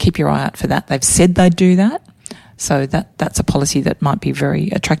 So keep your eye out for that. They've said they'd do that. So that's a policy that might be very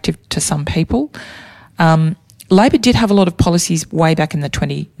attractive to some people. Labor did have a lot of policies way back in the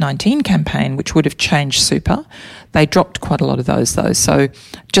 2019 campaign which would have changed super. They dropped quite a lot of those though, so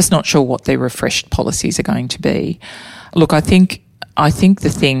just not sure what their refreshed policies are going to be. Look, I think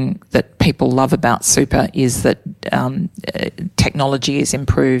the thing that people love about super is that technology has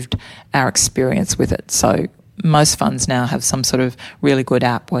improved our experience with it. So most funds now have some sort of really good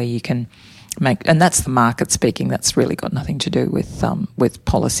app where you can and that's the market speaking. That's really got nothing to do with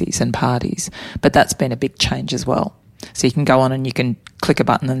policies and parties. But that's been a big change as well. So you can go on and you can click a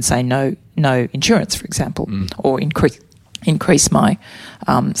button and say no insurance, for example, or increase my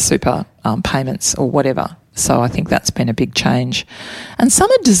super payments or whatever. So I think that's been a big change. And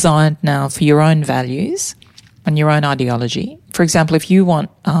some are designed now for your own values and your own ideology. For example, if you want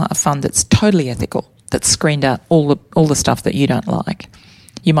a fund that's totally ethical, that's screened out all the stuff that you don't like,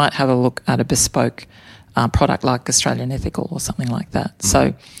 you might have a look at a bespoke product like Australian Ethical or something like that.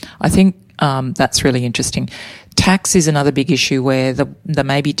 So I think that's really interesting. Tax is another big issue where there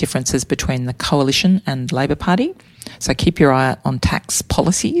may be differences between the Coalition and Labor Party. So keep your eye out on tax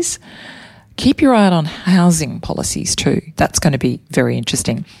policies. Keep your eye out on housing policies too. That's going to be very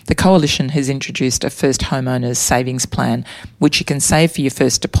interesting. The Coalition has introduced a first homeowners savings plan, which you can save for your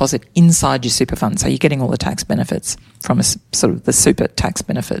first deposit inside your super fund. So you're getting all the tax benefits from sort of the super tax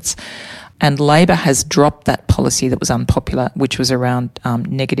benefits. And Labor has dropped that policy that was unpopular, which was around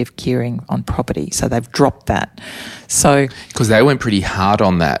negative gearing on property. So they've dropped that. So because they went pretty hard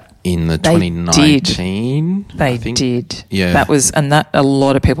on that in the 2019. They did. Yeah. That a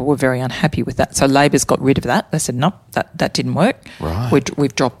lot of people were very unhappy with that. So Labor's got rid of that. They said, nope, that didn't work. Right.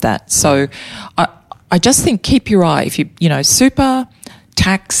 We've dropped that. So I just think keep your eye. If super,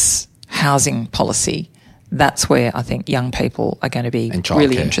 tax, housing policy, that's where I think young people are going to be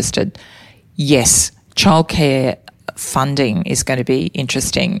really interested. Yes, childcare funding is going to be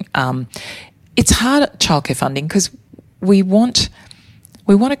interesting. It's hard at childcare funding because we want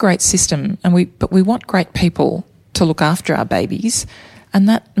a great system, but we want great people to look after our babies, and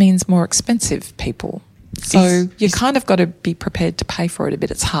that means more expensive people. So you kind of got to be prepared to pay for it a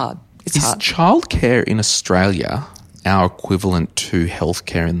bit. It's hard. Is childcare in Australia our equivalent to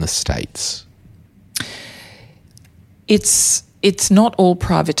healthcare in the States? It's not all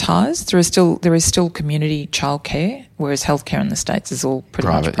privatised. There is still community childcare, whereas healthcare in the States is all pretty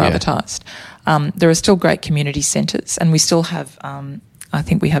much privatised. Yeah. There are still great community centres, and we still have. I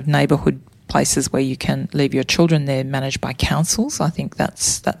think we have neighbourhood places where you can leave your children. They're managed by councils. I think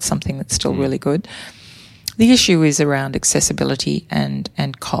that's something that's still really good. The issue is around accessibility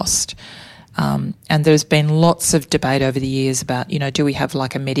and cost. And there's been lots of debate over the years about, do we have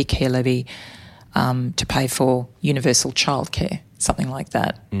like a Medicare levy to pay for universal childcare, something like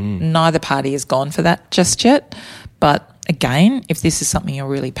that. Neither party has gone for that just yet. But again, if this is something you're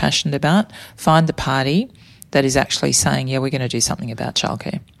really passionate about, find the party that is actually saying, yeah, we're going to do something about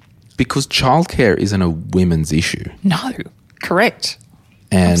childcare. Because childcare isn't a women's issue. No, correct.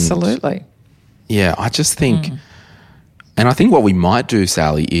 And absolutely. Yeah, I just think, and I think what we might do,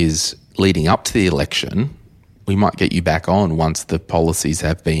 Sally, is leading up to the election, we might get you back on once the policies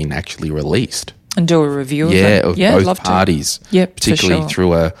have been actually released. And do a review of it. Of both parties. Yep, particularly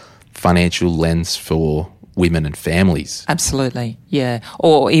through a financial lens for women and families. Absolutely, yeah.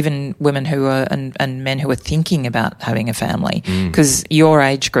 Or even women who are and men who are thinking about having a family, because your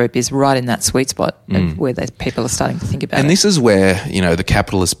age group is right in that sweet spot of where people are starting to think about it. And this is where, the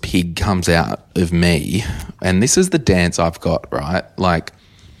capitalist pig comes out of me, and this is the dance I've got, right? Like,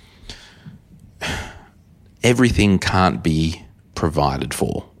 everything can't be provided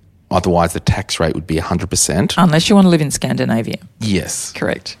for. Otherwise, the tax rate would be 100%. Unless you want to live in Scandinavia. Yes.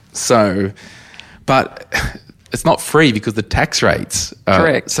 Correct. So, but it's not free because the tax rates.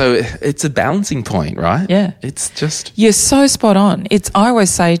 Correct. So it's a balancing point, right? Yeah. It's just. You're so spot on. I always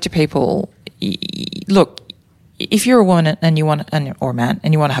say to people, look, if you're a woman and you want, or a man,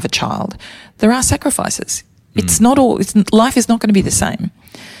 and you want to have a child, there are sacrifices. It's not all. Life is not going to be the same.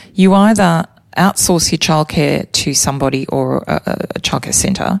 You either outsource your childcare to somebody or a childcare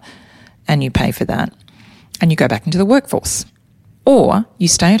centre, and you pay for that, and you go back into the workforce. Or you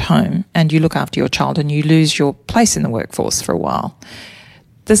stay at home and you look after your child and you lose your place in the workforce for a while.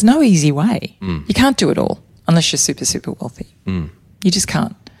 There's no easy way. You can't do it all unless you're super, super wealthy. You just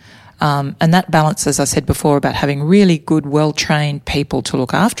can't. And that balance, as I said before, about having really good, well-trained people to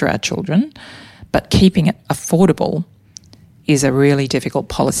look after our children, but keeping it affordable is a really difficult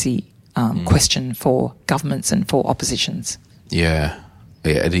policy question for governments and for oppositions. Yeah,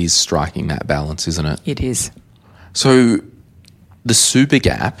 it is striking that balance, isn't it? It is. So the super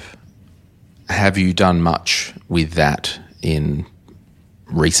gap, have you done much with that in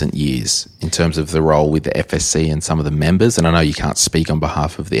recent years in terms of the role with the FSC and some of the members? And I know you can't speak on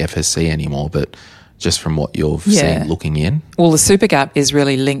behalf of the FSC anymore, but just from what you've seen looking in? Well, the super gap is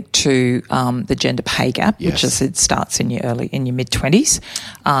really linked to the gender pay gap, which as I said starts in your mid-20s,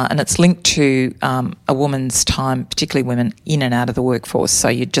 and it's linked to a woman's time, particularly women, in and out of the workforce. So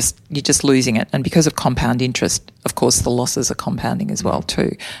you're just losing it, and because of compound interest, of course, the losses are compounding as well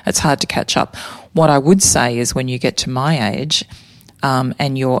too. It's hard to catch up. What I would say is when you get to my age,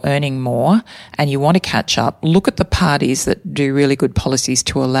 and you're earning more and you want to catch up, look at the parties that do really good policies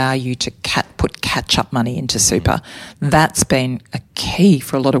to allow you to put catch-up money into super. That's been a key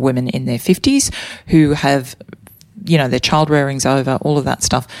for a lot of women in their 50s who have, their child rearing's over, all of that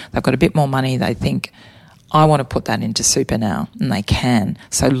stuff. They've got a bit more money. They think, I want to put that into super now, and they can.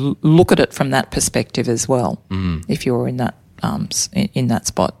 So look at it from that perspective as well if you're in that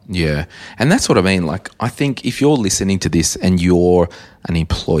spot. Yeah. And that's what I mean. Like, I think if you're listening to this and you're an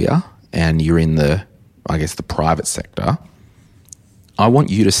employer and you're in the private sector, I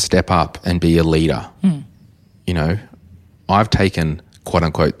want you to step up and be a leader. I've taken, quote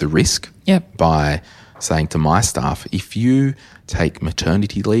unquote, the risk by saying to my staff, if you take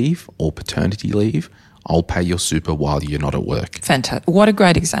maternity leave or paternity leave, I'll pay your super while you're not at work. Fantastic. What a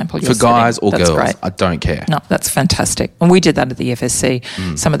great example you're For guys setting. or That's girls, great. I don't care. No, that's fantastic. And we did that at the FSC.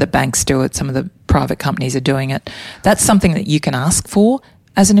 Some of the banks do it. Some of the private companies are doing it. That's something that you can ask for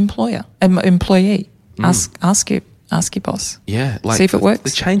as an employee. Ask your boss. Yeah. See if it works.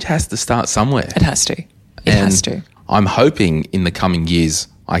 The change has to start somewhere. It has to. It has to. I'm hoping in the coming years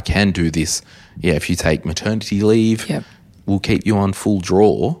I can do this. Yeah, if you take maternity leave, we'll keep you on full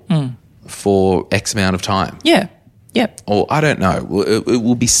draw for X amount of time. Yeah. Yep. Or I don't know. It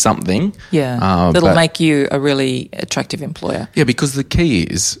will be something. Yeah. That'll make you a really attractive employer. Yeah, because the key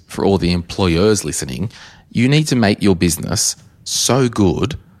is, for all the employers listening, you need to make your business so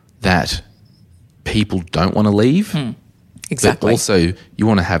good that people don't want to leave. Exactly. But also you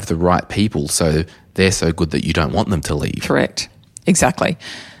want to have the right people so they're so good that you don't want them to leave. Correct. Exactly.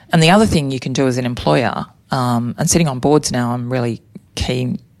 And the other thing you can do as an employer, and sitting on boards now, I'm really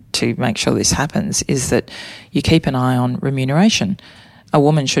keen to make sure this happens, is that you keep an eye on remuneration. A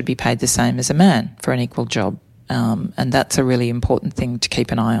woman should be paid the same as a man for an equal job. and that's a really important thing to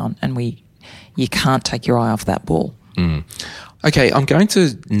keep an eye on. And you can't take your eye off that ball. Okay, I'm going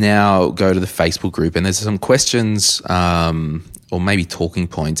to now go to the Facebook group, and there's some questions or maybe talking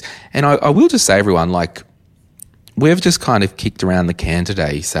points. And I will just say, everyone, like, we've just kind of kicked around the can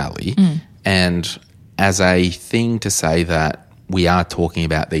today, Sally, and as a thing to say that we are talking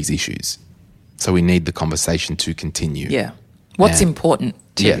about these issues. So we need the conversation to continue. Yeah. What's important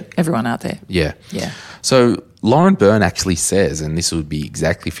to everyone out there. Yeah. Yeah. So Lauren Byrne actually says, and this would be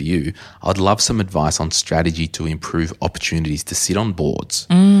exactly for you, I'd love some advice on strategy to improve opportunities to sit on boards.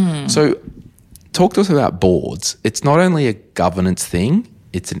 So talk to us about boards. It's not only a governance thing,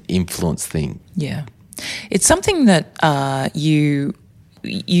 it's an influence thing. Yeah. It's something that you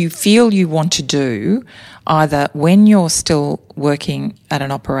feel you want to do either when you're still working at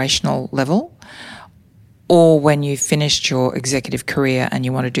an operational level or when you've finished your executive career and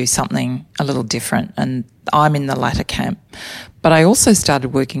you want to do something a little different. And I'm in the latter camp. But I also started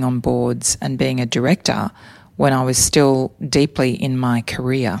working on boards and being a director when I was still deeply in my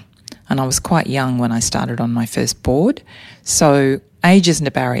career. And I was quite young when I started on my first board. So age isn't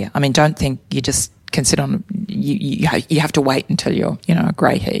a barrier. I mean, don't think you just can sit on, you have to wait until you're,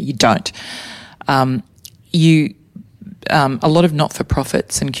 grey hair. You don't. A lot of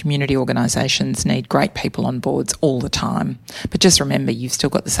not-for-profits and community organisations need great people on boards all the time. But just remember, you've still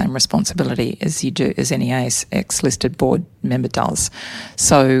got the same responsibility as any ASX-listed board member does.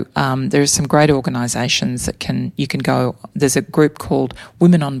 So there are some great organisations that you can go. There's a group called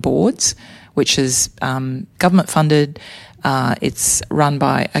Women on Boards, which is government-funded. It's run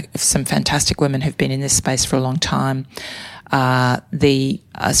by some fantastic women who've been in this space for a long time. The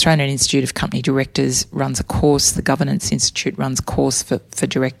Australian Institute of Company Directors runs a course. The Governance Institute runs a course for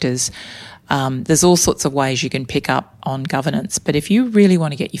directors. There's all sorts of ways you can pick up on governance. But if you really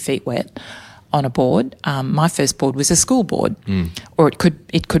want to get your feet wet on a board, my first board was a school board, or it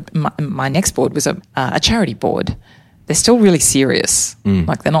could. My next board was a charity board. They're still really serious.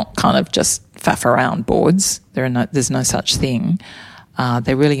 Like, they're not kind of just faff around boards. There's no such thing.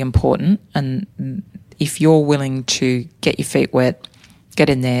 They're really important, and if you're willing to get your feet wet, get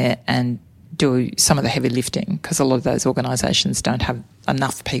in there and do some of the heavy lifting, because a lot of those organisations don't have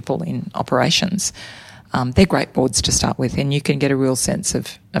enough people in operations, they're great boards to start with, and you can get a real sense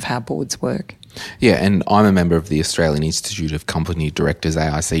of how boards work. Yeah, and I'm a member of the Australian Institute of Company Directors,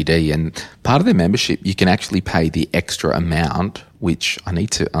 AICD, and part of their membership, you can actually pay the extra amount, which I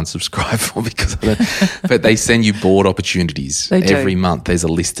need to unsubscribe for because I don't, but they send you board opportunities every month. There's a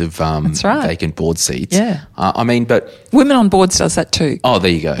list of vacant board seats. Yeah. But Women on Boards does that too. Oh,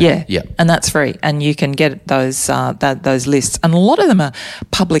 there you go. Yeah. Yeah. And that's free. And you can get those lists. And a lot of them are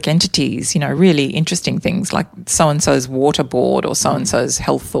public entities, really interesting things like so-and-so's water board or so-and-so's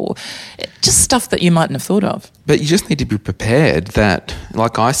health, or just stuff that you mightn't have thought of. But you just need to be prepared that,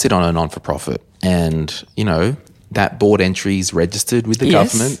 like, I sit on a non-for-profit and, that board entry is registered with the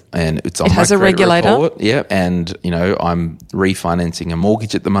government and it's on my credit regulator report. Yeah, and, I'm refinancing a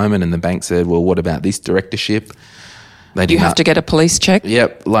mortgage at the moment and the bank said, well, what about this directorship? You have to get a police check.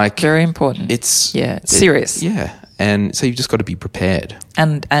 Yep. Like, very important. It's serious. Yeah. And so you've just got to be prepared.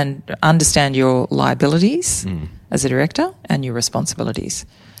 And understand your liabilities as a director and your responsibilities,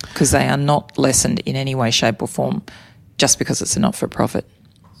 because they are not lessened in any way, shape or form just because it's a not-for-profit.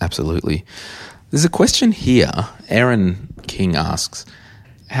 Absolutely. There's a question here. Aaron King asks,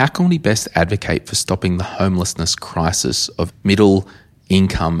 how can we best advocate for stopping the homelessness crisis of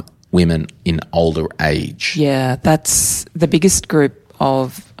middle-income women in older age? Yeah, that's the biggest group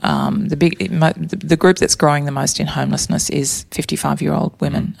of the group that's growing the most in homelessness is 55-year-old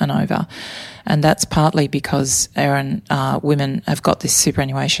women and over. And that's partly because, Aaron, women have got this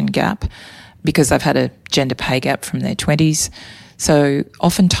superannuation gap because they've had a gender pay gap from their 20s. So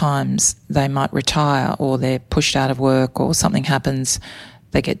oftentimes they might retire or they're pushed out of work or something happens,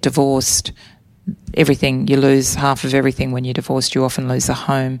 they get divorced, you lose half of everything when you're divorced, you often lose the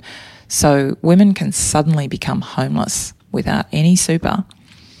home. So women can suddenly become homeless without any super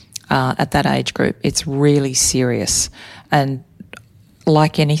at that age group. It's really serious. And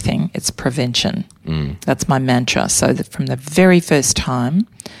like anything, it's prevention. That's my mantra. So that from the very first time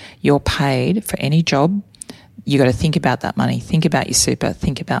you're paid for any job, you got to think about that money, think about your super,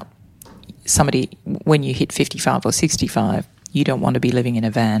 think about somebody when you hit 55 or 65, you don't want to be living in a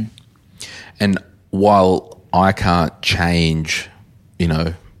van. And while I can't change,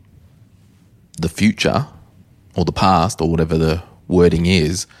 the future or the past or whatever the wording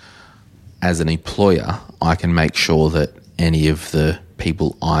is, as an employer, I can make sure that any of the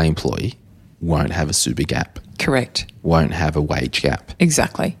people I employ won't have a super gap. Correct. Won't have a wage gap.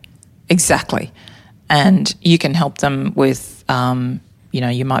 Exactly. And you can help them with,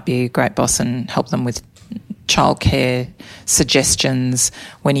 you might be a great boss and help them with childcare suggestions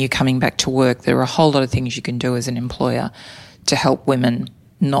when you're coming back to work. There are a whole lot of things you can do as an employer to help women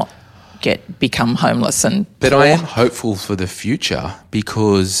not become homeless and poor. But I am hopeful for the future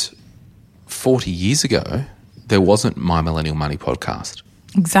because 40 years ago, there wasn't My Millennial Money podcast.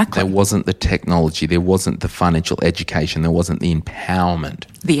 Exactly. There wasn't the technology. There wasn't the financial education. There wasn't the empowerment.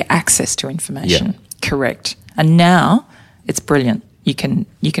 The access to information. Yeah. Correct. And now it's brilliant. You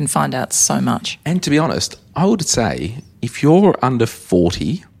can find out so much. And to be honest, I would say if you're under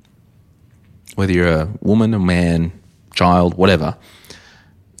 40, whether you're a woman, a man, child, whatever,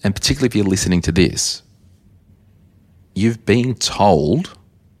 and particularly if you're listening to this, you've been told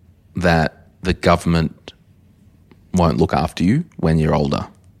that the government won't look after you when you're older.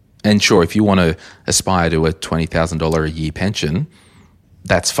 And sure, if you want to aspire to a $20,000 a year pension,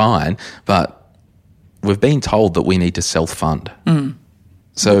 that's fine. But we've been told that we need to self-fund.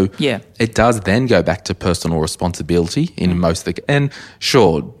 So it does then go back to personal responsibility in most of the... And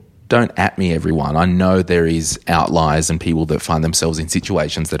sure, don't at me, everyone. I know there is outliers and people that find themselves in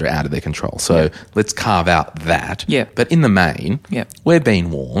situations that are out of their control. So let's carve out that. Yeah. But in the main, we're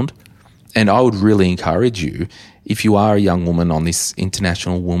being warned. And I would really encourage you, if you are a young woman on this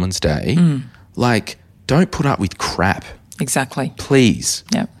International Women's Day, don't put up with crap. Exactly. Please.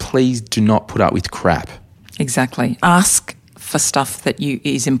 Yeah. Please do not put up with crap. Exactly. Ask for stuff that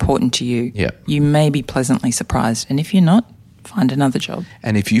is important to you. Yeah. You may be pleasantly surprised. And if you're not, find another job.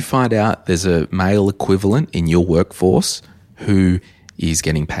 And if you find out there's a male equivalent in your workforce who is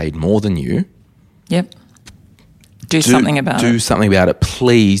getting paid more than you, do something about it. Do something about it.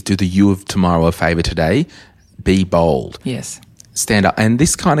 Please do the you of tomorrow a favour today. Be bold. Yes. Stand up. And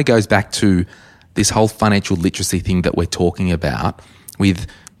this kind of goes back to this whole financial literacy thing that we're talking about with,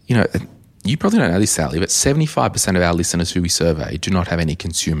 you probably don't know this, Sally, but 75% of our listeners who we survey do not have any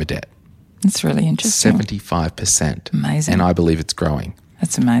consumer debt. That's really interesting. 75%. Amazing. And I believe it's growing.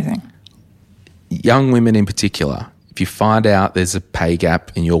 That's amazing. Young women in particular, if you find out there's a pay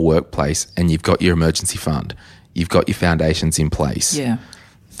gap in your workplace and you've got your emergency fund, you've got your foundations in place,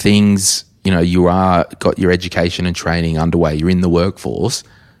 things, you are got your education and training underway, you're in the workforce,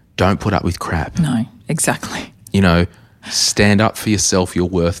 don't put up with crap. No, exactly. Stand up for yourself. You're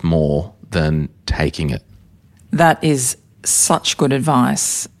worth more than taking it. That is such good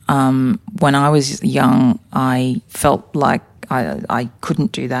advice. When I was young, I felt like I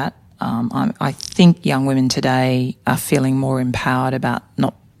couldn't do that. I think young women today are feeling more empowered about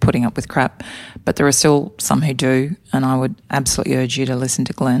not putting up with crap, but there are still some who do, and I would absolutely urge you to listen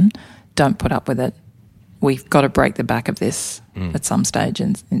to Glenn. Don't put up with it. We've got to break the back of this at some stage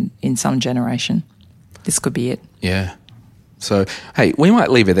in some generation. This could be it. Yeah. So, hey, we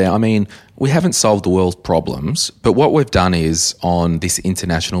might leave it there. I mean, we haven't solved the world's problems, but what we've done is on this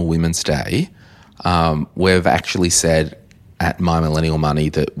International Women's Day, we've actually said at My Millennial Money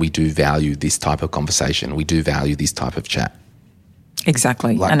that we do value this type of conversation. We do value this type of chat.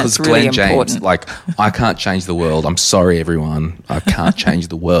 Exactly. And it's really important. I can't change the world. I'm sorry, everyone. I can't change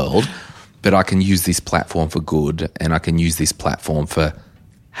the world, but I can use this platform for good, and I can use this platform for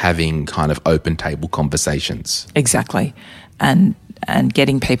having kind of open table conversations. Exactly. And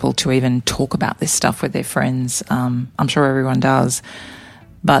getting people to even talk about this stuff with their friends. I'm sure everyone does.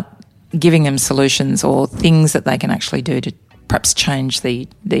 But giving them solutions or things that they can actually do to perhaps change the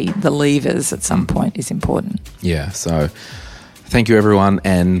levers at some point is important. Yeah. So thank you, everyone.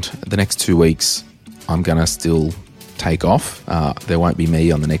 And the next 2 weeks, I'm going to still take off. There won't be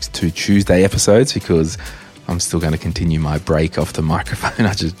me on the next 2 Tuesday episodes because I'm still going to continue my break off the microphone.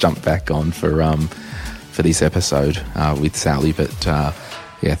 I just jumped back on for this episode with Sally. But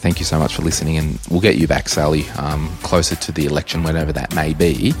thank you so much for listening, and we'll get you back, Sally, closer to the election, whenever that may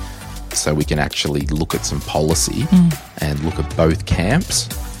be, so we can actually look at some policy and look at both camps.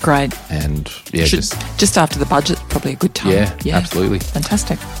 Great. And just after the budget, probably a good time. Yeah, absolutely.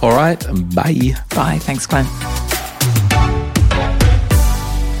 Fantastic. All right, bye. Bye. Thanks, Glenn.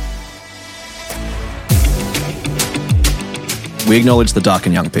 We acknowledge the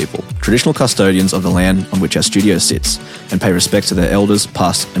Darkin young people, traditional custodians of the land on which our studio sits, and pay respect to their elders,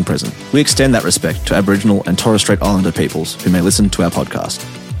 past and present. We extend that respect to Aboriginal and Torres Strait Islander peoples who may listen to our podcast.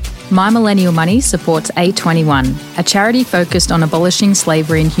 My Millennial Money supports A21, a charity focused on abolishing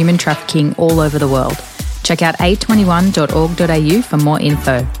slavery and human trafficking all over the world. Check out a21.org.au for more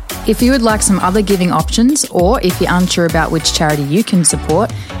info. If you would like some other giving options, or if you're unsure about which charity you can support,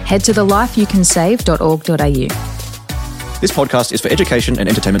 head to thelifeyoucansave.org.au. This podcast is for education and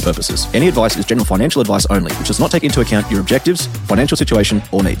entertainment purposes. Any advice is general financial advice only, which does not take into account your objectives, financial situation,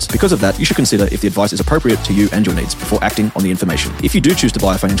 or needs. Because of that, you should consider if the advice is appropriate to you and your needs before acting on the information. If you do choose to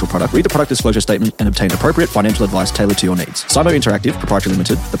buy a financial product, read the product disclosure statement and obtain appropriate financial advice tailored to your needs. Cymo Interactive Proprietary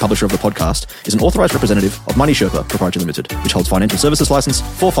Limited, the publisher of the podcast, is an authorized representative of Money Sherpa Proprietary Limited, which holds financial services license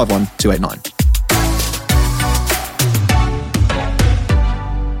 451289.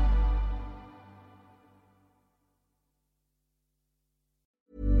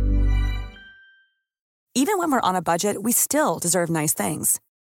 Even when we're on a budget, we still deserve nice things.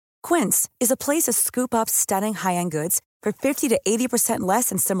 Quince is a place to scoop up stunning high-end goods for 50 to 80% less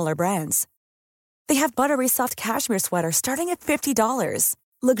than similar brands. They have buttery soft cashmere sweaters starting at $50,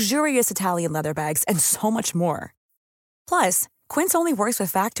 luxurious Italian leather bags, and so much more. Plus, Quince only works with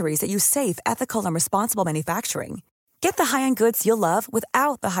factories that use safe, ethical, and responsible manufacturing. Get the high-end goods you'll love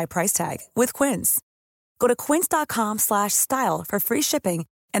without the high price tag with Quince. Go to quince.com/style for free shipping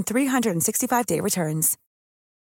and 365-day returns.